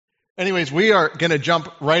Anyways, we are going to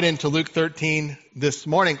jump right into Luke 13 this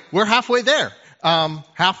morning. We're halfway there,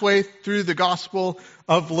 halfway through the Gospel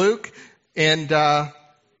of Luke. And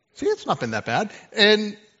see, it's not been that bad.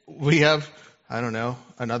 And we have,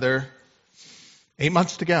 another 8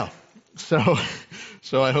 months to go. So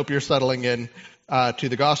I hope you're settling in to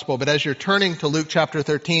the Gospel. But as you're turning to Luke chapter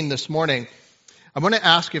 13 this morning, I want to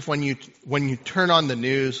ask if when you turn on the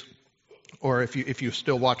news, or if you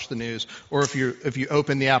still watch the news, or if you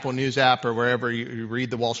open the Apple News app or wherever you read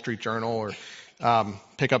the Wall Street Journal, or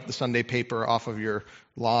pick up the Sunday paper off of your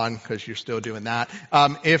lawn because you're still doing that.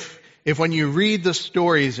 If when you read the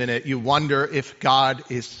stories in it, you wonder if God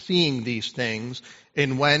is seeing these things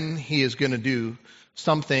and when He is going to do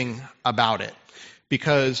something about it.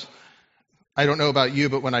 Because I don't know about you,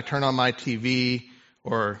 but when I turn on my TV,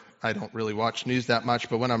 or I don't really watch news that much,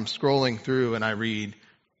 but when I'm scrolling through and I read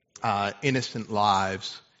innocent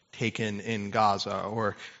lives taken in Gaza,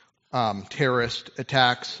 or terrorist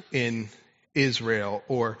attacks in Israel,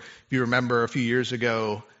 or if you remember a few years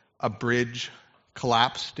ago, a bridge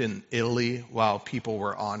collapsed in Italy while people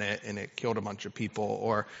were on it and it killed a bunch of people,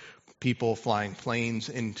 or people flying planes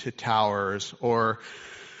into towers, or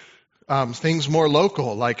things more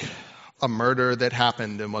local, like a murder that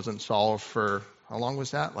happened and wasn't solved for, how long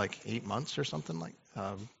was that? Like 8 months or something, like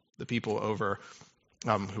the people over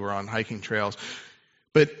who are on hiking trails.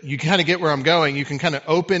 But you kind of get where I'm going. You can kind of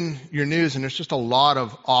open your news and there's just a lot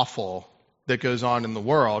of awful that goes on in the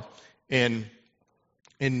world. And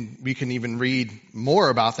we can even read more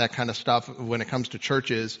about that kind of stuff when it comes to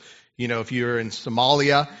churches. You know, if you're in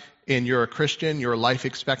Somalia and you're a Christian, your life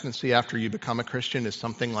expectancy after you become a Christian is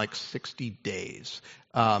something like 60 days.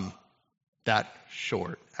 That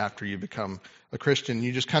short after you become a Christian.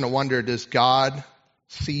 You just kind of wonder, does God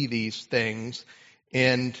see these things?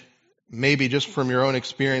 And maybe just from your own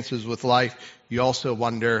experiences with life, you also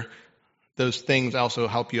wonder, those things also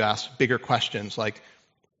help you ask bigger questions like,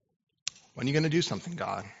 when are you going to do something,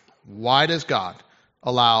 God? Why does God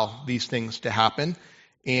allow these things to happen?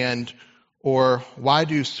 Or why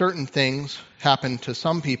do certain things happen to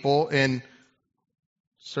some people and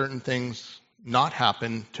certain things not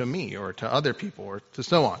happen to me or to other people or to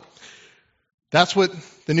so on? That's what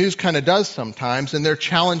the news kind of does sometimes, and they're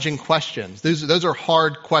challenging questions. Those are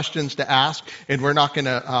hard questions to ask, and we're not going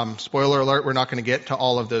to, spoiler alert, we're not going to get to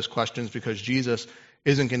all of those questions because Jesus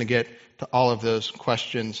isn't going to get to all of those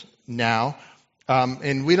questions now.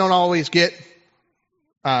 And we don't always get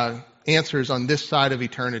answers on this side of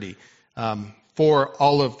eternity for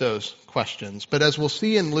all of those questions. But as we'll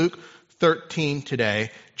see in Luke 13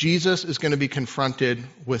 today, Jesus is going to be confronted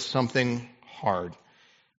with something hard.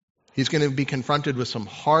 He's going to be confronted with some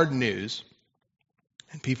hard news,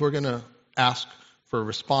 and people are going to ask for a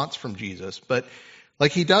response from Jesus. But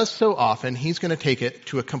like he does so often, he's going to take it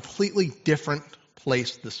to a completely different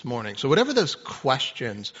place this morning. So whatever those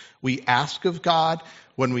questions we ask of God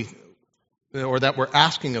or that we're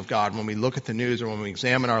asking of God when we look at the news or when we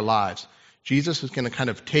examine our lives, Jesus is going to kind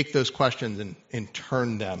of take those questions and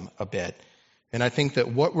turn them a bit. And I think that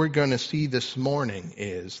what we're going to see this morning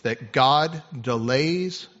is that God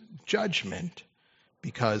delays judgment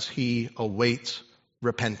because He awaits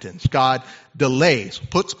repentance. God delays,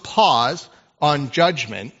 puts pause on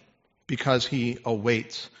judgment because He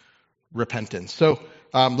awaits repentance. So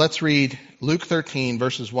let's read Luke 13,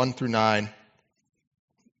 verses 1 through 9,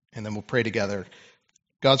 and then we'll pray together.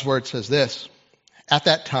 God's word says this: At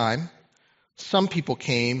that time, some people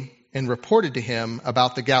came and reported to Him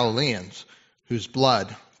about the Galileans, whose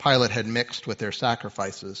blood Pilate had mixed with their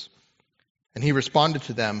sacrifices. And He responded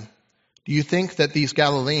to them, Do you think that these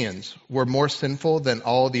Galileans were more sinful than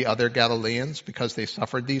all the other Galileans because they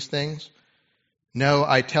suffered these things? No,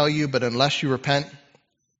 I tell you, but unless you repent,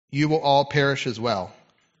 you will all perish as well.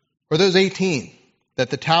 Or those 18 that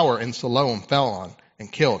the tower in Siloam fell on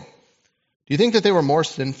and killed, do you think that they were more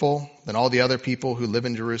sinful than all the other people who live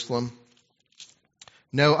in Jerusalem?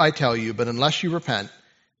 No, I tell you, but unless you repent,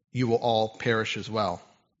 you will all perish as well.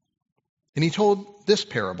 And He told this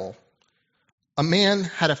parable. A man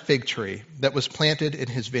had a fig tree that was planted in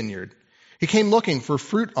his vineyard. He came looking for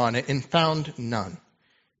fruit on it and found none.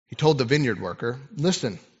 He told the vineyard worker,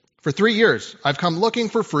 Listen, for 3 years I've come looking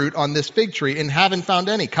for fruit on this fig tree and haven't found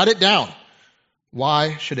any. Cut it down.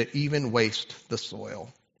 Why should it even waste the soil?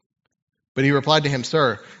 But he replied to him,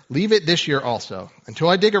 Sir, leave it this year also, until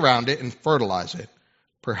I dig around it and fertilize it.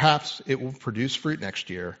 Perhaps it will produce fruit next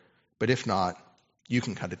year, but if not, you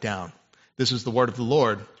can cut it down. This is the word of the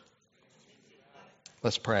Lord.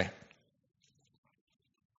 Let's pray.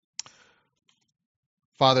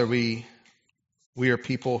 Father, we are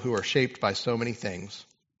people who are shaped by so many things.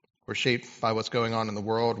 We're shaped by what's going on in the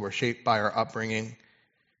world. We're shaped by our upbringing.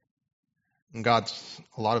 And a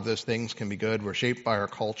lot of those things can be good. We're shaped by our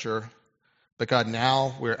culture. But God,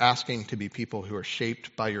 now we're asking to be people who are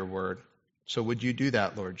shaped by your word. So would you do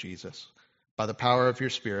that, Lord Jesus? By the power of your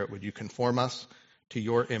Spirit, would you conform us to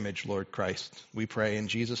your image, Lord Christ? We pray in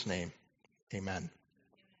Jesus' name. Amen.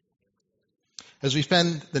 As we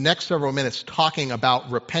spend the next several minutes talking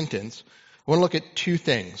about repentance, I want to look at two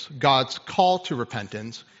things: God's call to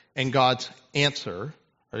repentance and God's answer,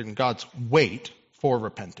 or God's wait for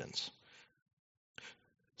repentance.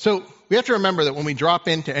 So we have to remember that when we drop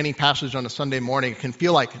into any passage on a Sunday morning, it can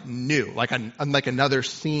feel like new, like another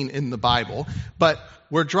scene in the Bible. But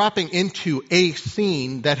we're dropping into a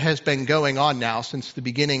scene that has been going on now since the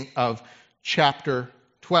beginning of chapter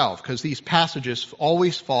 12, because these passages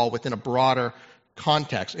always fall within a broader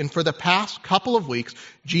context. And for the past couple of weeks,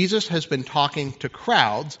 Jesus has been talking to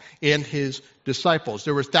crowds and his disciples.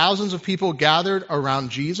 There were thousands of people gathered around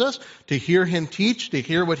Jesus to hear him teach, to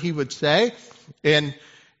hear what he would say. And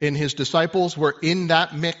his disciples were in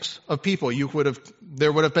that mix of people.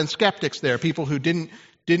 There would have been skeptics there, people who didn't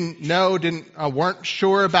know, weren't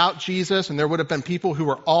sure about Jesus, and there would have been people who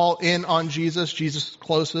were all in on Jesus. Jesus'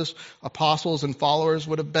 closest apostles and followers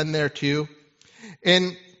would have been there too.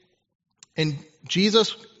 And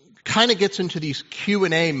Jesus kind of gets into these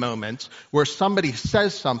Q&A moments where somebody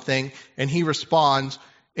says something and he responds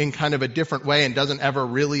in kind of a different way and doesn't ever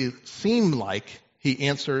really seem like he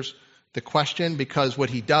answers the question, because what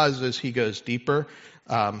he does is he goes deeper.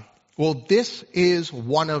 This is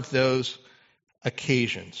one of those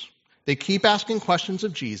occasions. They keep asking questions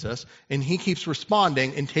of Jesus, and he keeps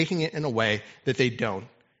responding and taking it in a way that they don't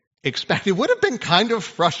expect. It would have been kind of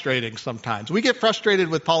frustrating sometimes. We get frustrated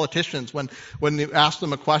with politicians when you ask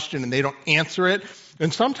them a question and they don't answer it.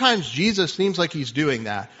 And sometimes Jesus seems like he's doing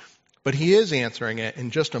that, but he is answering it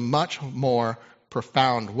in just a much more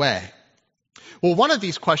profound way. Well, one of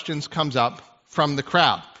these questions comes up from the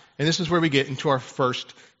crowd, and this is where we get into our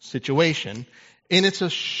first situation. And it's a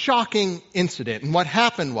shocking incident. And what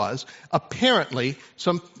happened was, apparently,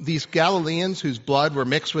 these Galileans whose blood were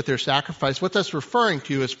mixed with their sacrifice, what that's referring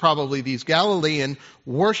to is probably these Galilean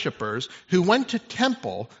worshipers who went to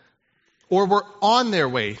temple or were on their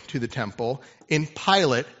way to the temple, and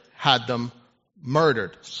Pilate had them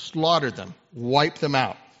murdered, slaughtered them, wiped them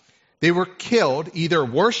out. They were killed either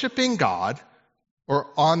worshiping God or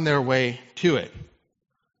on their way to it.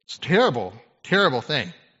 It's a terrible, terrible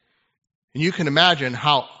thing. And you can imagine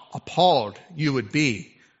how appalled you would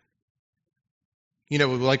be. You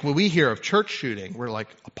know, like when we hear of church shooting, we're like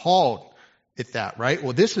appalled at that, right?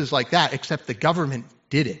 Well, this is like that, except the government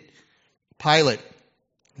did it. Pilate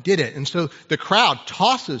did it. And so the crowd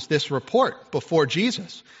tosses this report before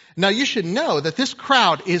Jesus. Now, you should know that this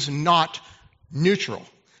crowd is not neutral.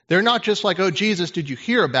 They're not just like, oh, Jesus, did you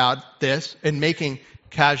hear about this? And making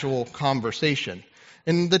casual conversation.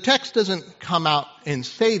 And the text doesn't come out and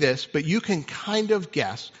say this, but you can kind of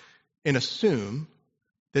guess and assume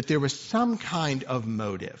that there was some kind of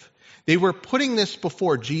motive. They were putting this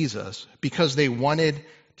before Jesus because they wanted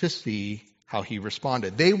to see how he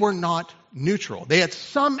responded. They were not neutral. They had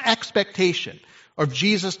some expectation of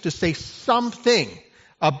Jesus to say something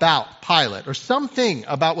about Pilate or something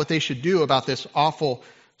about what they should do about this awful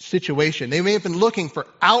situation. They may have been looking for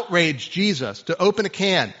outraged Jesus to open a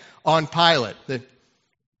can on Pilate.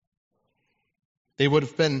 They would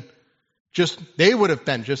have been just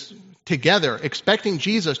together expecting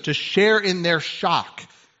Jesus to share in their shock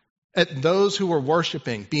at those who were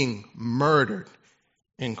worshiping being murdered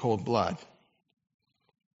in cold blood.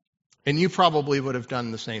 And you probably would have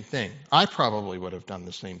done the same thing. I probably would have done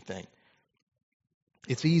the same thing.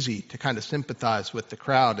 It's easy to kind of sympathize with the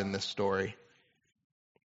crowd in this story.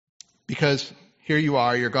 Because here you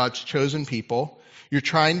are, you're God's chosen people, you're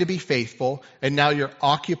trying to be faithful, and now you're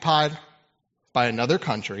occupied by another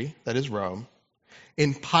country, that is Rome,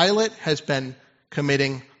 and Pilate has been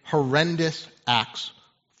committing horrendous acts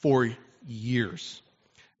for years.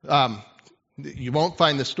 You won't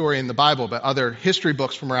find this story in the Bible, but other history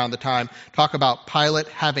books from around the time talk about Pilate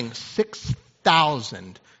having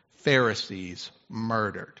 6,000 Pharisees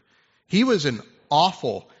murdered. He was an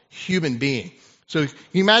awful human being. So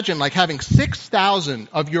you imagine like having 6,000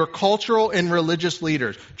 of your cultural and religious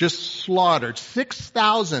leaders just slaughtered.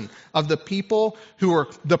 6,000 of the people who are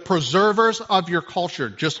the preservers of your culture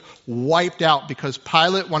just wiped out because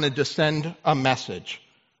Pilate wanted to send a message.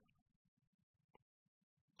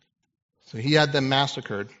 So he had them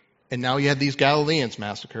massacred, and now he had these Galileans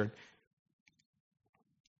massacred.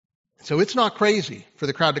 So it's not crazy for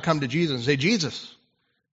the crowd to come to Jesus and say, Jesus,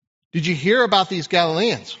 did you hear about these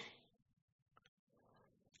Galileans?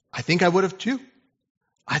 I think I would have too.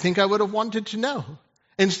 I think I would have wanted to know.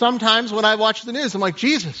 And sometimes when I watch the news, I'm like,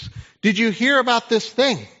 Jesus, did you hear about this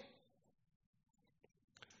thing?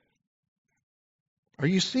 Are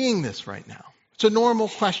you seeing this right now? It's a normal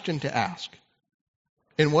question to ask.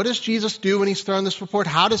 And what does Jesus do when he's thrown this report?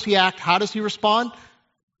 How does he act? How does he respond?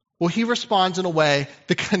 Well, he responds in a way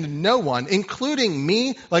that kind of no one, including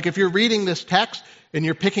me, like if you're reading this text and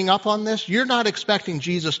you're picking up on this, you're not expecting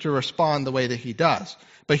Jesus to respond the way that he does.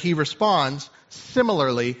 But he responds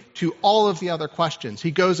similarly to all of the other questions.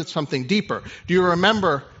 He goes at something deeper. Do you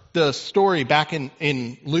remember the story back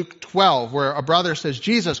in Luke 12 where a brother says,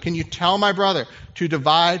 Jesus, can you tell my brother to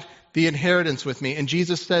divide the inheritance with me? And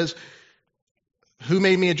Jesus says, who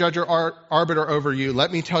made me a judge or arbiter over you?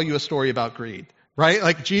 Let me tell you a story about greed. Right?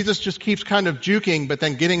 Like Jesus just keeps kind of juking, but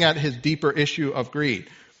then getting at his deeper issue of greed.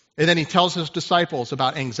 And then he tells his disciples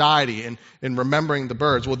about anxiety and remembering the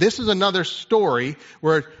birds. Well, this is another story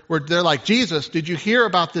where they're like, Jesus, did you hear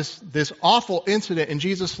about this awful incident? And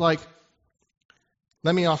Jesus is like,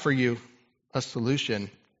 let me offer you a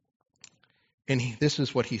solution. And this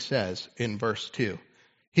is what he says in verse 2.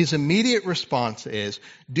 His immediate response is,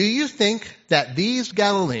 do you think that these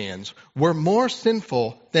Galileans were more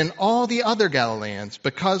sinful than all the other Galileans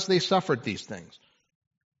because they suffered these things?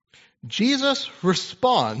 Jesus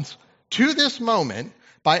responds to this moment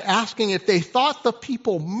by asking if they thought the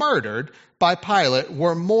people murdered by Pilate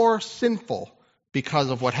were more sinful because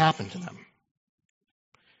of what happened to them.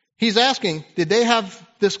 He's asking, did they have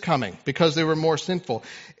this coming because they were more sinful?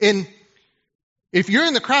 And if you're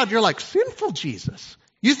in the crowd, you're like, sinful, Jesus?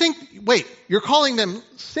 You think, wait, you're calling them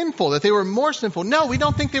sinful, that they were more sinful. No, we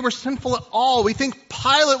don't think they were sinful at all. We think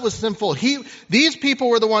Pilate was sinful. These people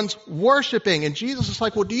were the ones worshiping. And Jesus is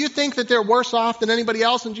like, well, do you think that they're worse off than anybody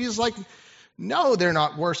else? And Jesus is like, no, they're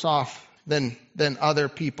not worse off than other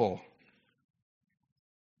people.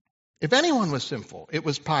 If anyone was sinful, it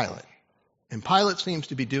was Pilate. And Pilate seems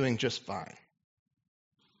to be doing just fine.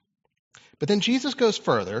 But then Jesus goes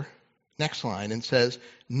further, next line, and says,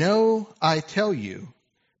 no, I tell you,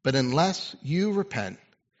 but unless you repent,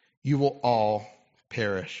 you will all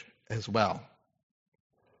perish as well.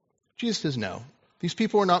 Jesus says no. These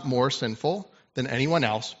people are not more sinful than anyone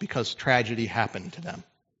else because tragedy happened to them.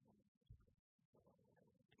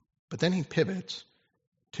 But then he pivots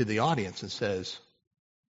to the audience and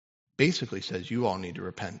basically says, you all need to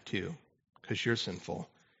repent too because you're sinful,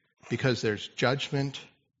 because there's judgment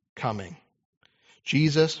coming.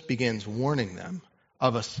 Jesus begins warning them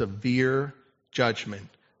of a severe judgment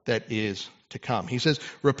that is to come. He says,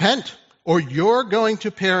 repent, or you're going to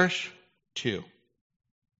perish too.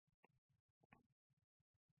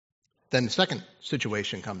 Then the second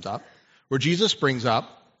situation comes up, where Jesus brings up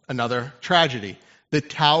another tragedy, the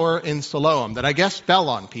tower in Siloam, that I guess fell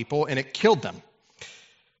on people and it killed them.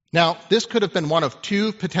 Now, this could have been one of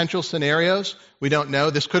two potential scenarios. We don't know.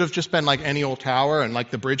 This could have just been like any old tower, and like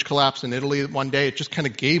the bridge collapsed in Italy one day, it just kind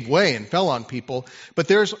of gave way and fell on people. But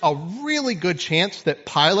there's a really good chance that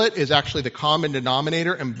Pilate is actually the common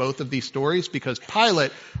denominator in both of these stories, because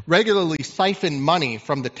Pilate regularly siphoned money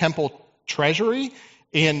from the temple treasury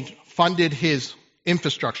and funded his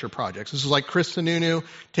infrastructure projects. This is like Chris Sununu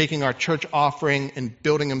taking our church offering and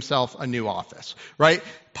building himself a new office, right?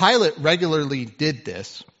 Pilate regularly did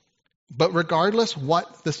this. But regardless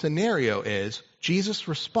what the scenario is, Jesus'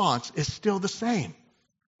 response is still the same.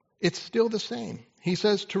 It's still the same. He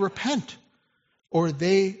says to repent, or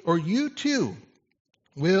you too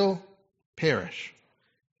will perish.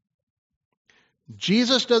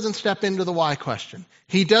 Jesus doesn't step into the why question.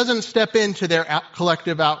 He doesn't step into their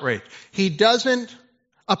collective outrage. He doesn't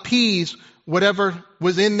appease whatever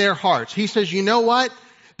was in their hearts. He says, you know what?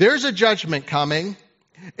 There's a judgment coming,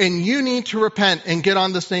 and you need to repent and get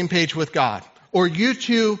on the same page with God, or you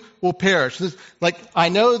too will perish. I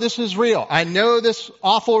know this is real. I know this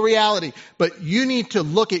awful reality, but you need to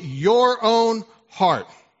look at your own heart.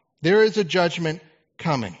 There is a judgment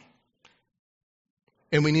coming.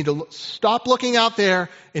 And we need to stop looking out there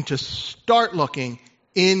and to start looking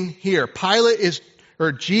in here.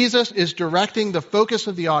 Jesus is directing the focus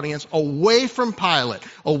of the audience away from Pilate,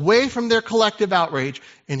 away from their collective outrage,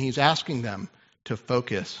 and he's asking them to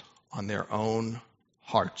focus on their own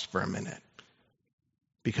hearts for a minute.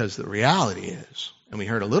 Because the reality is, and we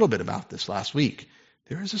heard a little bit about this last week,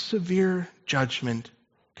 there is a severe judgment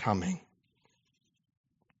coming.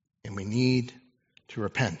 And we need to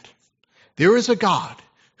repent. There is a God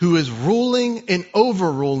who is ruling and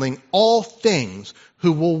overruling all things,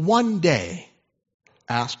 who will one day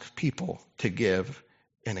ask people to give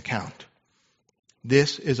an account.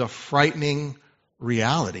 This is a frightening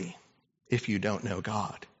reality if you don't know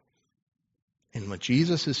God. And what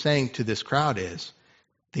Jesus is saying to this crowd is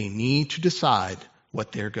they need to decide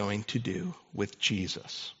what they're going to do with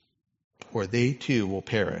Jesus, or they too will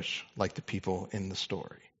perish like the people in the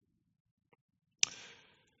story.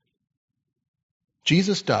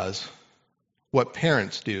 Jesus does what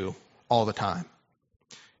parents do all the time.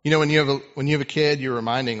 You know, when you have a kid,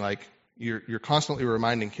 you're constantly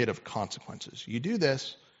reminding kid of consequences. You do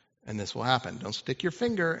this, and this will happen. Don't stick your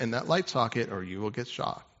finger in that light socket, or you will get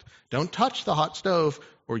shocked. Don't touch the hot stove,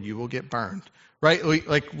 or you will get burned. Right?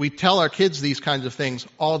 We tell our kids these kinds of things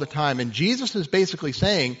all the time, and Jesus is basically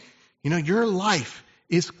saying, your life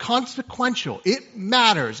is consequential. It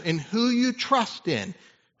matters, and who you trust in,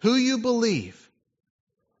 who you believe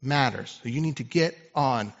matters. So you need to get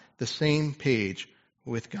on the same page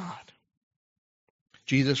with God.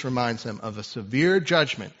 Jesus reminds them of a severe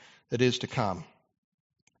judgment that is to come.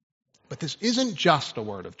 But this isn't just a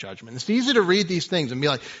word of judgment. It's easy to read these things and be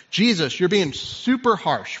like, Jesus, you're being super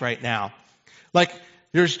harsh right now. Like,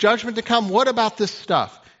 there's judgment to come. What about this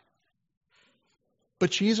stuff? But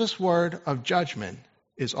Jesus' word of judgment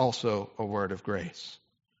is also a word of grace,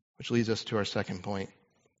 which leads us to our second point.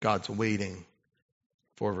 God's waiting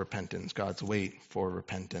for repentance. God's wait for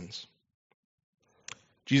repentance.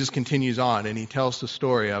 Jesus continues on, and he tells the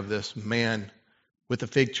story of this man with a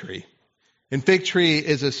fig tree. And fig tree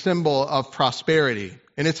is a symbol of prosperity,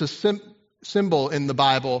 and it's a symbol in the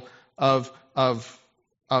Bible of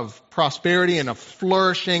prosperity and of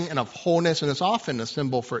flourishing and of wholeness, and it's often a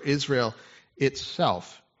symbol for Israel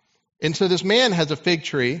itself. And so this man has a fig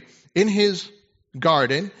tree in his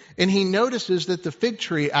garden, and he notices that the fig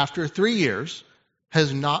tree, after 3 years,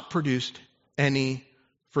 has not produced any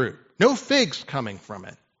fruit. No figs coming from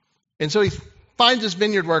it. And so he finds his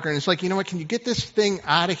vineyard worker, and it's like, what, can you get this thing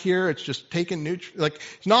out of here? It's just taking nutrients.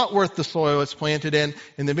 It's not worth the soil it's planted in.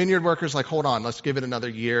 And the vineyard worker's like, hold on, let's give it another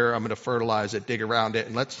year. I'm going to fertilize it, dig around it,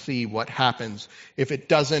 and let's see what happens. If it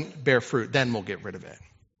doesn't bear fruit, then we'll get rid of it.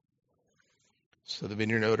 So the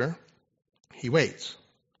vineyard owner, he waits.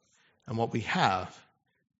 And what we have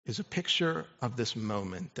is a picture of this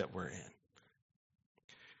moment that we're in.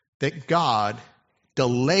 That God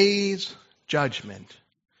delays judgment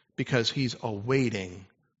because he's awaiting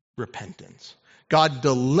repentance. God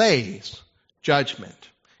delays judgment.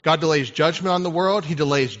 God delays judgment on the world. He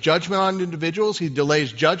delays judgment on individuals. He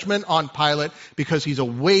delays judgment on Pilate because he's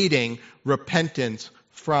awaiting repentance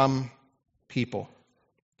from people.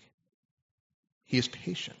 He is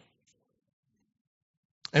patient.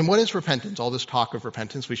 And what is repentance? All this talk of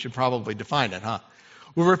repentance, we should probably define it, huh?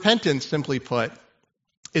 Well, repentance, simply put,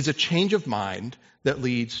 is a change of mind that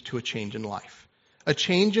leads to a change in life. A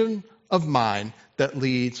change of mind that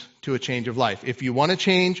leads to a change of life. If you want to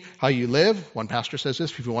change how you live, one pastor says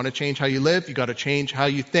this, if you want to change how you live, you've got to change how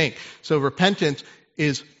you think. So repentance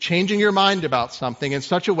is changing your mind about something in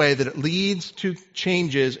such a way that it leads to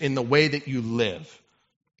changes in the way that you live.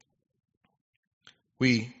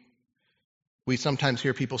 We sometimes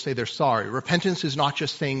hear people say they're sorry. Repentance is not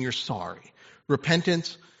just saying you're sorry.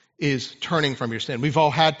 Repentance is turning from your sin. We've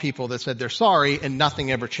all had people that said they're sorry and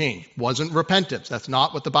nothing ever changed. Wasn't repentance. That's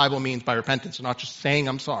not what the Bible means by repentance. It's not just saying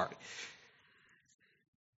I'm sorry.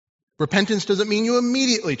 Repentance doesn't mean you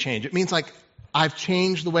immediately change. It means like, I've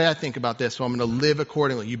changed the way I think about this, so I'm going to live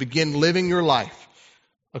accordingly. You begin living your life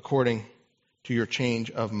according to your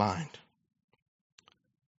change of mind.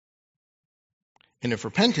 And if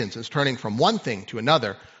repentance is turning from one thing to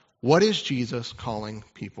another, what is Jesus calling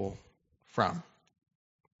people from?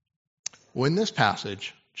 Well, in this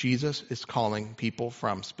passage, Jesus is calling people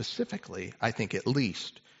from specifically, I think at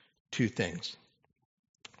least, two things.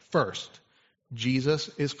 First, Jesus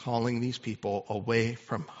is calling these people away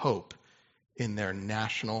from hope in their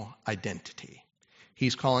national identity.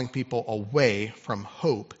 He's calling people away from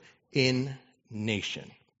hope in nation.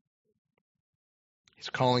 He's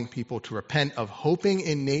calling people to repent of hoping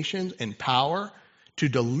in nations and power to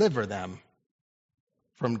deliver them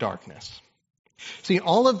from darkness. See,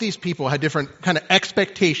 all of these people had different kind of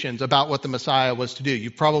expectations about what the Messiah was to do.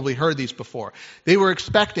 You've probably heard these before. They were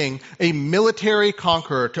expecting a military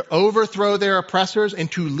conqueror to overthrow their oppressors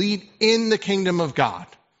and to lead in the kingdom of God.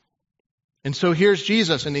 And so here's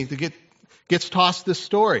Jesus, and he gets tossed this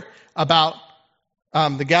story about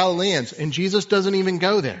the Galileans, and Jesus doesn't even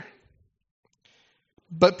go there.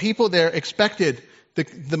 But people there expected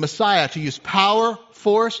the Messiah to use power,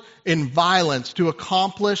 force, and violence to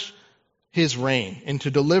accomplish his reign and to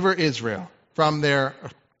deliver Israel from their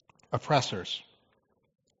oppressors.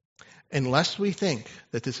 Unless we think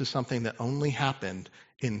that this is something that only happened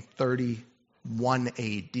in 31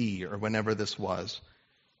 AD or whenever this was,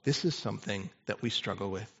 this is something that we struggle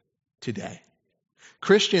with today.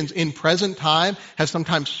 Christians in present time have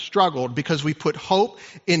sometimes struggled because we put hope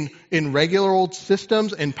in regular old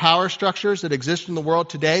systems and power structures that exist in the world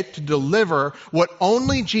today to deliver what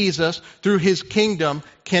only Jesus, through his kingdom,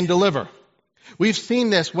 can deliver. We've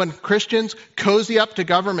seen this when Christians cozy up to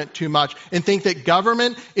government too much and think that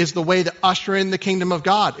government is the way to usher in the kingdom of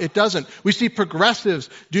God. It doesn't. We see progressives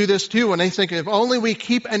do this too when they think if only we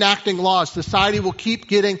keep enacting laws, society will keep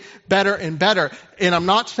getting better and better. And I'm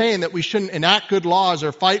not saying that we shouldn't enact good laws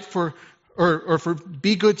or fight for or for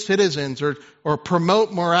be good citizens or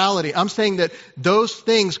promote morality. I'm saying that those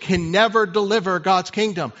things can never deliver God's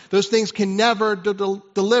kingdom. Those things can never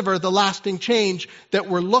deliver the lasting change that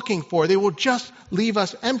we're looking for. They will just leave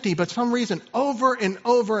us empty. But some reason, over and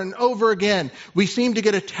over and over again, we seem to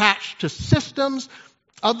get attached to systems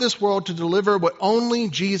of this world to deliver what only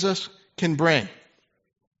Jesus can bring.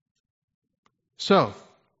 So,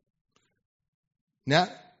 now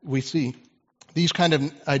we see these kind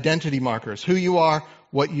of identity markers, who you are,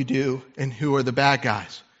 what you do, and who are the bad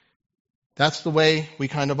guys. That's the way we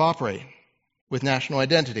kind of operate with national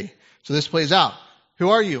identity. So this plays out.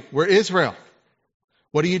 Who are you? We're Israel.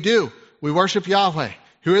 What do? We worship Yahweh.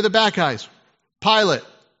 Who are the bad guys? Pilate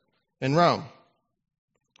and Rome.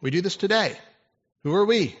 We do this today. Who are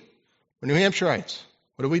we? We're New Hampshireites.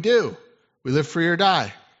 What do? We live free or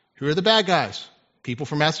die. Who are the bad guys? People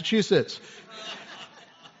from Massachusetts.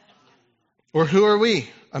 Or who are we?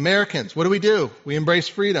 Americans. What do? We embrace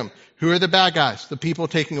freedom. Who are the bad guys? The people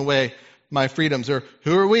taking away my freedoms. Or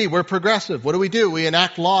who are we? We're progressive. What do? We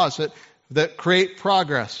enact laws that create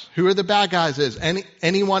progress. Who are the bad guys?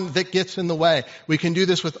 Anyone that gets in the way. We can do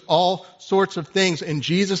this with all sorts of things. And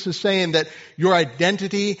Jesus is saying that your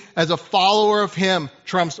identity as a follower of him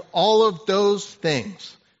trumps all of those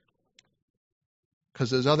things. Because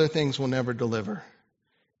those other things will never deliver.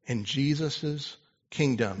 And Jesus'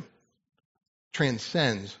 kingdom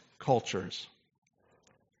transcends cultures.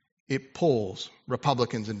 It pulls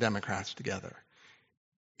Republicans and Democrats together.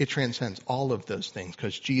 It transcends all of those things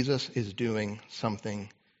because Jesus is doing something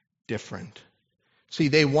different. See,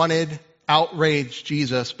 they wanted outrage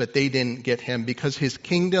Jesus, but they didn't get him because his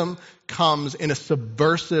kingdom comes in a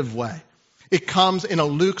subversive way. It comes in a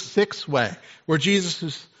Luke 6 way, where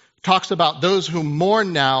Jesus talks about those who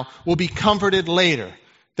mourn now will be comforted later.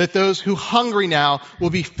 That those who hungry now will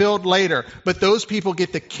be filled later. But those people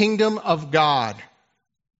get the kingdom of God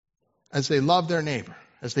as they love their neighbor,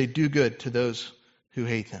 as they do good to those who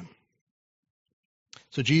hate them.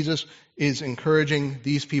 So Jesus is encouraging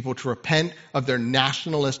these people to repent of their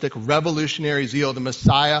nationalistic, revolutionary zeal. The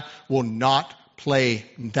Messiah will not play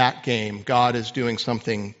that game. God is doing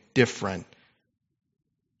something different.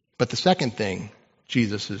 But the second thing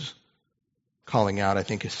Jesus is calling out, I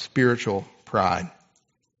think, is spiritual pride.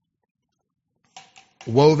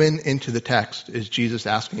 Woven into the text is Jesus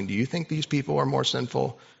asking, do you think these people are more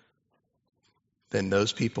sinful than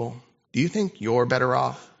those people? Do you think you're better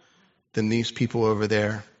off than these people over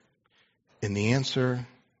there? And the answer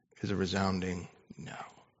is a resounding no.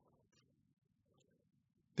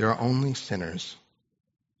 There are only sinners.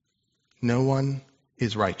 No one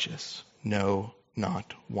is righteous. No,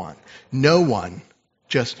 not one. No one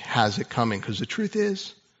just has it coming, because the truth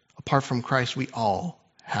is, apart from Christ, we all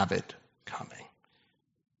have it coming.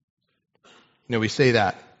 You know, we say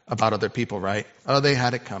that about other people, right? Oh, they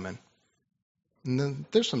had it coming. And then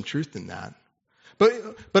there's some truth in that.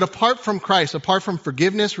 But apart from Christ, apart from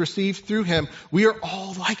forgiveness received through him, we are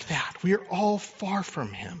all like that. We are all far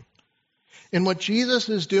from him. And what Jesus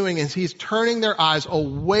is doing is he's turning their eyes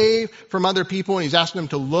away from other people, and he's asking them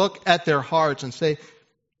to look at their hearts and say,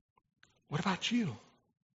 what about you?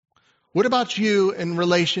 What about you in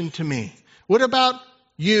relation to me? What about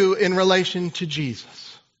you in relation to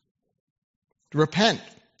Jesus? Repent.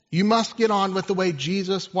 You must get on with the way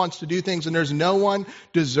Jesus wants to do things, and there's no one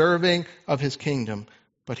deserving of his kingdom,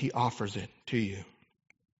 but he offers it to you.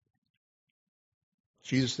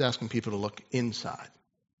 Jesus is asking people to look inside.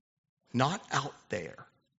 Not out there,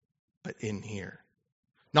 but in here.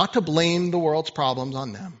 Not to blame the world's problems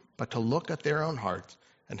on them, but to look at their own hearts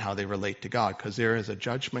and how they relate to God, because there is a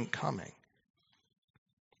judgment coming.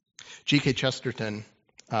 G.K. Chesterton,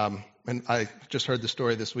 and I just heard the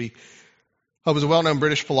story this week, was a well-known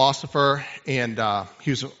British philosopher, and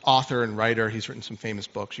he was an author and writer. He's written some famous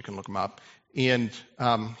books. You can look him up. And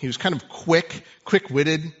he was kind of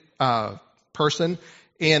quick-witted person.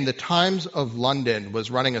 And the Times of London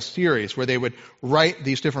was running a series where they would write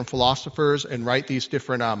these different philosophers and write these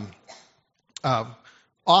different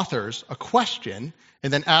authors a question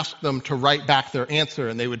and then ask them to write back their answer,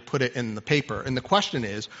 and they would put it in the paper. And the question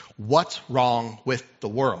is, what's wrong with the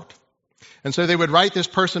world? And so they would write this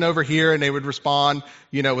person over here and they would respond,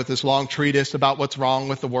 with this long treatise about what's wrong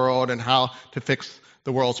with the world and how to fix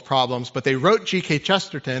the world's problems. But they wrote G.K.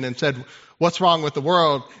 Chesterton and said, "What's wrong with the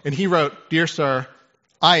world?" And he wrote, "Dear sir,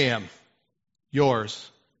 I am yours,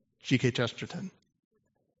 G.K. Chesterton."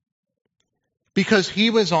 Because he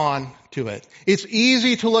was on to it. It's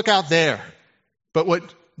easy to look out there. But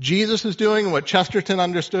what Jesus is doing and what Chesterton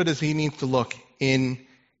understood is he needs to look in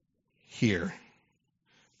here.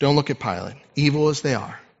 Don't look at Pilate, evil as they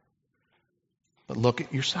are. But look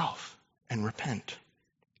at yourself and repent.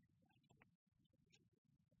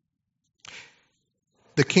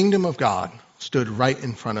 The kingdom of God stood right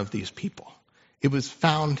in front of these people. It was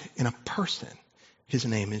found in a person. His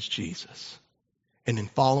name is Jesus. And in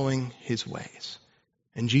following his ways.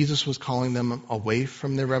 And Jesus was calling them away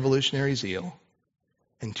from their revolutionary zeal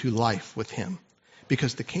and to life with him.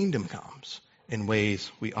 Because the kingdom comes in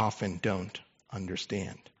ways we often don't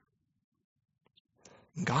understand.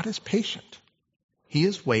 God is patient. He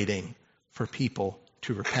is waiting for people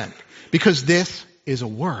to repent. Because this is a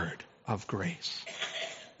word of grace.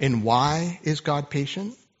 And why is God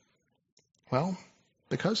patient? Well,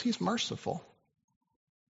 because he's merciful.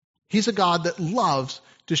 He's a God that loves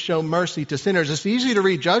to show mercy to sinners. It's easy to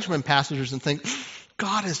read judgment passages and think,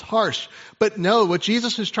 God is harsh. But no, what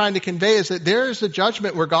Jesus is trying to convey is that there is a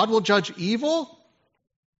judgment where God will judge evil,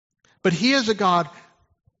 but he is a God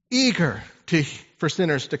eager for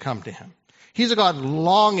sinners to come to him. He's a God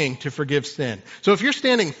longing to forgive sin. So if you're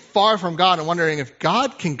standing far from God and wondering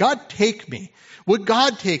can God take me? Would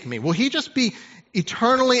God take me? Will he just be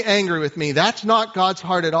eternally angry with me? That's not God's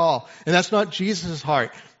heart at all. And that's not Jesus'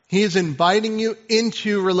 heart. He is inviting you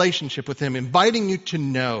into relationship with him, inviting you to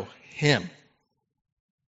know him.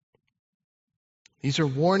 These are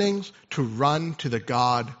warnings to run to the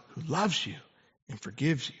God who loves you and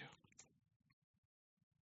forgives you.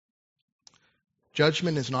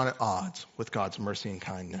 Judgment is not at odds with God's mercy and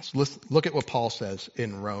kindness. Look at what Paul says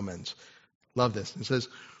in Romans. Love this. It says,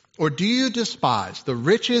 "Or do you despise the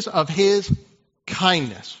riches of his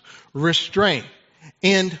kindness, restraint,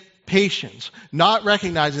 and patience, not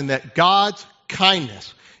recognizing that God's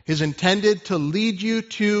kindness is intended to lead you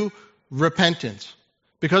to repentance?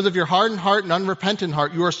 Because of your hardened heart and unrepentant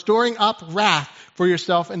heart, you are storing up wrath for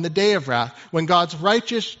yourself in the day of wrath, when God's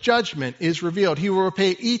righteous judgment is revealed. He will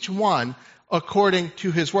repay each one according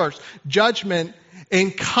to his works." Judgment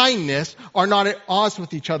and kindness are not at odds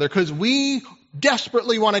with each other, because we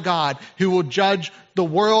desperately want a God who will judge the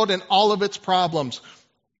world and all of its problems.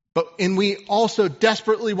 And we also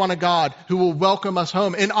desperately want a God who will welcome us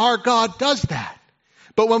home. And our God does that.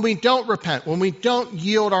 But when we don't repent, when we don't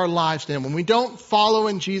yield our lives to him, when we don't follow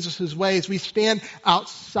in Jesus' ways, we stand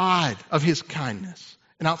outside of his kindness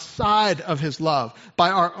and outside of his love by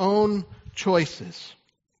our own choices.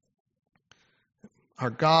 Our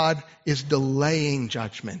God is delaying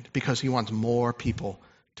judgment because he wants more people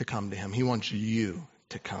to come to him. He wants you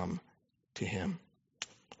to come to him.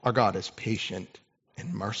 Our God is patient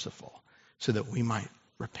and merciful so that we might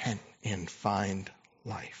repent and find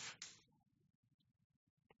life.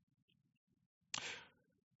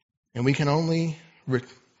 And we can only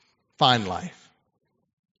find life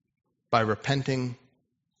by repenting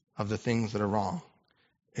of the things that are wrong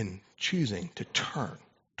and choosing to turn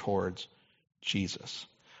towards Jesus.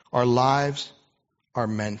 Our lives are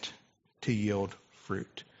meant to yield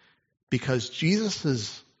fruit because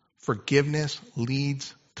Jesus' forgiveness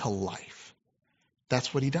leads to life.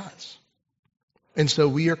 That's what he does. And so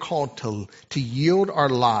we are called to yield our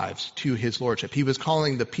lives to his lordship. He was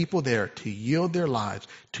calling the people there to yield their lives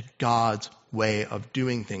to God's way of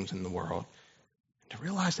doing things in the world. To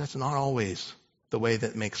realize that's not always the way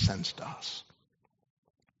that makes sense to us.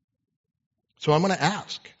 So I'm going to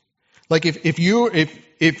ask, like if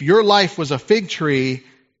your life was a fig tree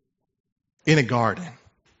in a garden,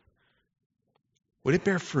 would it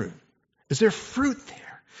bear fruit? Is there fruit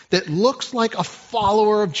there that looks like a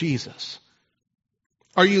follower of Jesus?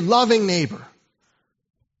 Are you loving neighbor?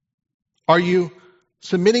 Are you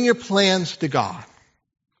submitting your plans to God?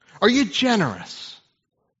 Are you generous?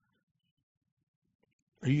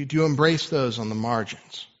 Do you embrace those on the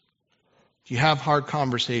margins? Do you have hard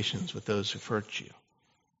conversations with those who've hurt you?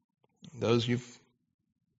 Those you've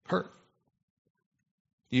hurt?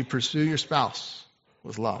 Do you pursue your spouse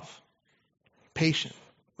with love? Patient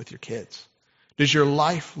with your kids? Does your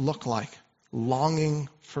life look like longing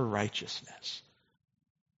for righteousness?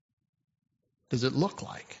 Does it look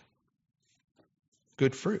like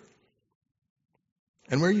good fruit?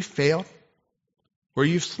 And where you failed, where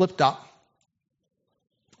you've slipped up,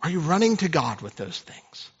 Are you running to God with those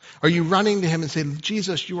things? Are you running to him and saying,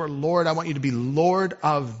 Jesus, you are Lord. I want you to be Lord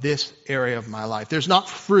of this area of my life. There's not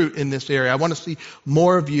fruit in this area. I want to see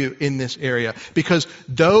more of you in this area. Because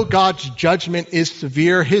though God's judgment is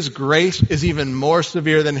severe, his grace is even more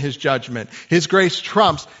severe than his judgment. His grace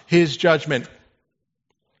trumps his judgment.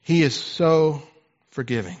 He is so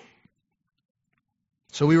forgiving.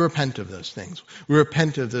 So we repent of those things. We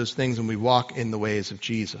repent of those things and we walk in the ways of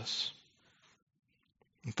Jesus.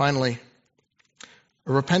 And finally,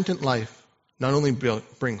 a repentant life not only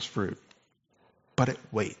brings fruit, but it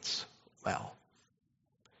waits well.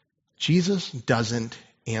 Jesus doesn't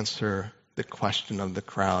answer the question of the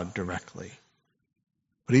crowd directly,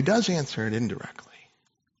 but he does answer it indirectly.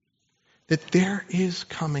 That there is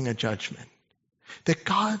coming a judgment. That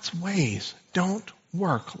God's ways don't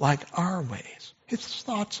work like our ways. His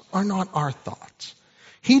thoughts are not our thoughts.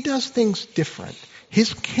 He does things different.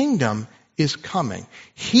 His kingdom is coming.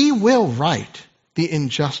 He will right the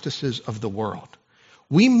injustices of the world.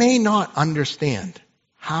 We may not understand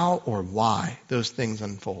how or why those things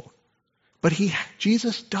unfold, but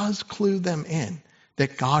Jesus does clue them in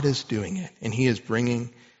that God is doing it and he is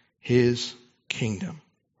bringing his kingdom.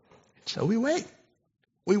 So we wait.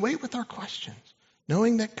 We wait with our questions,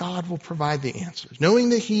 knowing that God will provide the answers, knowing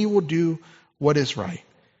that he will do what is right,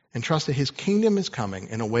 and trust that his kingdom is coming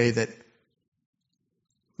in a way that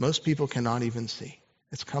most people cannot even see.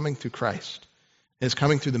 It's coming through Christ. It's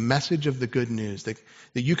coming through the message of the good news that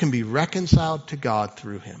you can be reconciled to God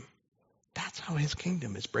through him. That's how his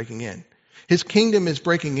kingdom is breaking in. His kingdom is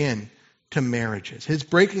breaking in to marriages. It's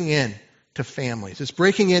breaking in to families. It's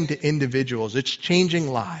breaking into individuals. It's changing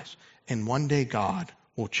lives. And one day God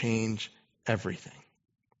will change everything.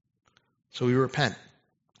 So we repent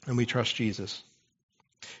and we trust Jesus.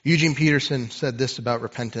 Eugene Peterson said this about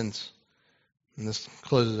repentance, and this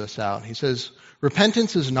closes us out. He says,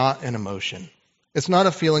 repentance is not an emotion. It's not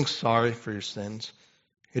a feeling sorry for your sins.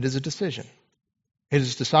 It is a decision. It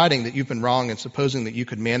is deciding that you've been wrong and supposing that you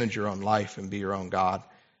could manage your own life and be your own God.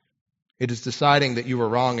 It is deciding that you were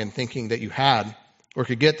wrong and thinking that you had or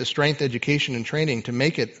could get the strength, education, and training to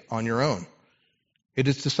make it on your own. It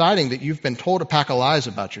is deciding that you've been told a pack of lies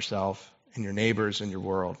about yourself and your neighbors and your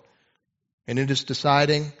world. And it is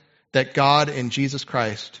deciding that God in Jesus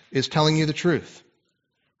Christ is telling you the truth.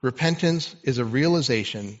 Repentance is a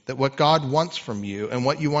realization that what God wants from you and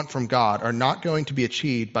what you want from God are not going to be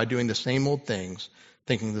achieved by doing the same old things,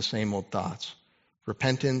 thinking the same old thoughts.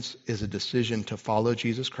 Repentance is a decision to follow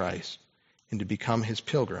Jesus Christ and to become his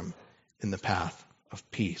pilgrim in the path of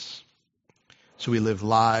peace. So we live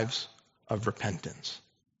lives of repentance,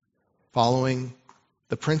 following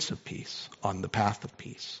the Prince of Peace on the path of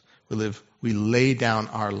peace. We lay down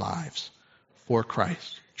our lives for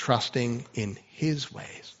Christ, trusting in his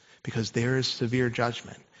ways, because there is severe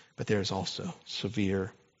judgment, but there is also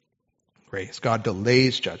severe grace. God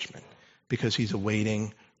delays judgment because he's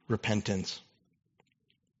awaiting repentance.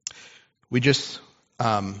 We just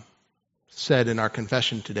said in our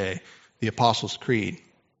confession today, the Apostles' Creed.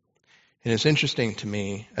 And it's interesting to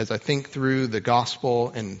me as I think through the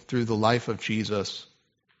gospel and through the life of Jesus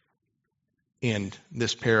and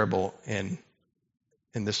this parable and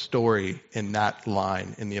this story in that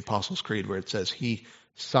line in the Apostles' Creed where it says he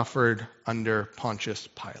suffered under Pontius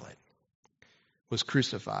Pilate, was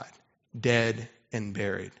crucified, dead and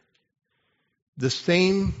buried.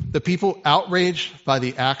 The people outraged by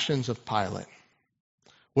the actions of Pilate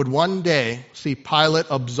would one day see Pilate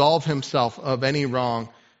absolve himself of any wrong,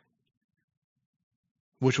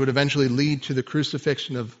 which would eventually lead to the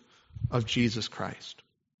crucifixion of Jesus Christ.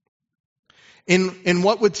 In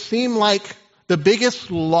what would seem like the biggest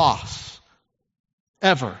loss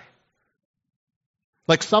ever,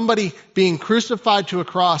 like somebody being crucified to a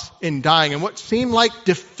cross and dying, and what seemed like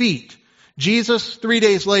defeat, Jesus 3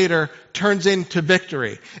 days later turns into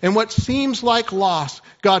victory. And what seems like loss,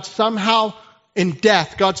 God somehow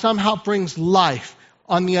brings life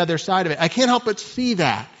on the other side of it. I can't help but see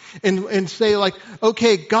that and say like,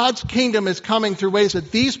 okay, God's kingdom is coming through ways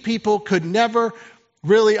that these people could never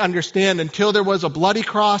really understand until there was a bloody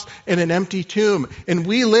cross and an empty tomb. And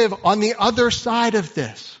we live on the other side of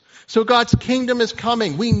this. So God's kingdom is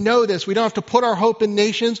coming. We know this. We don't have to put our hope in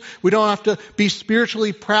nations. We don't have to be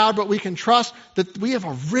spiritually proud, but we can trust that we have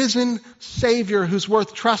a risen Savior who's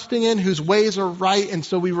worth trusting in, whose ways are right. And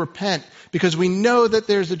so we repent because we know that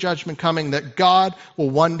there's a judgment coming, that God will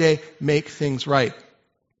one day make things right.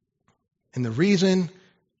 And the reason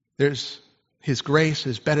his grace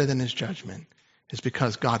is better than his judgment is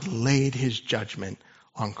because God laid his judgment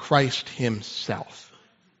on Christ himself.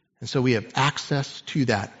 And so we have access to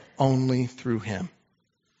that only through him.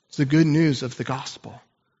 It's the good news of the gospel.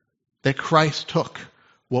 that Christ took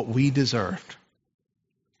what we deserved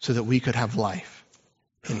so that we could have life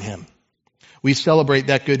in him. We celebrate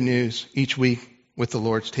that good news each week with the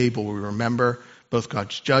Lord's table, where we remember both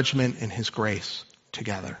God's judgment and his grace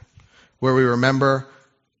together, where we remember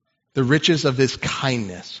the riches of his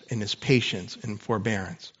kindness and his patience and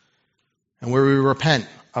forbearance, and where we repent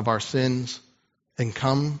of our sins and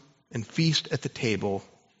come and feast at the table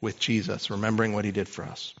with Jesus, remembering what he did for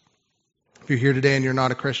us. If you're here today and you're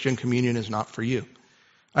not a Christian, communion is not for you.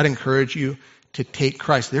 I'd encourage you to take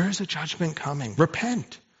Christ. There is a judgment coming.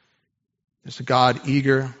 Repent. There's a God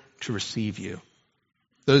eager to receive you.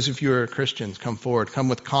 Those of you who are Christians, come forward. Come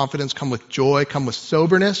with confidence, come with joy, come with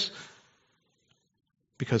soberness,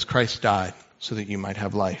 because Christ died so that you might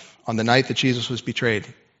have life. On the night that Jesus was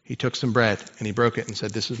betrayed, he took some bread and he broke it and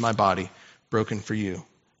said, "This is my body, broken for you.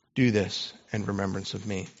 Do this in remembrance of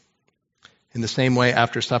me." In the same way,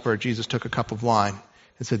 after supper, Jesus took a cup of wine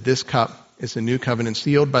and said, "This cup is the new covenant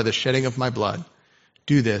sealed by the shedding of my blood.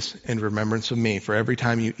 Do this in remembrance of me. For every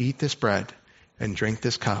time you eat this bread and drink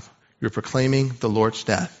this cup, you're proclaiming the Lord's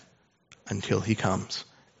death until he comes,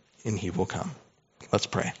 and he will come." Let's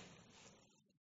pray.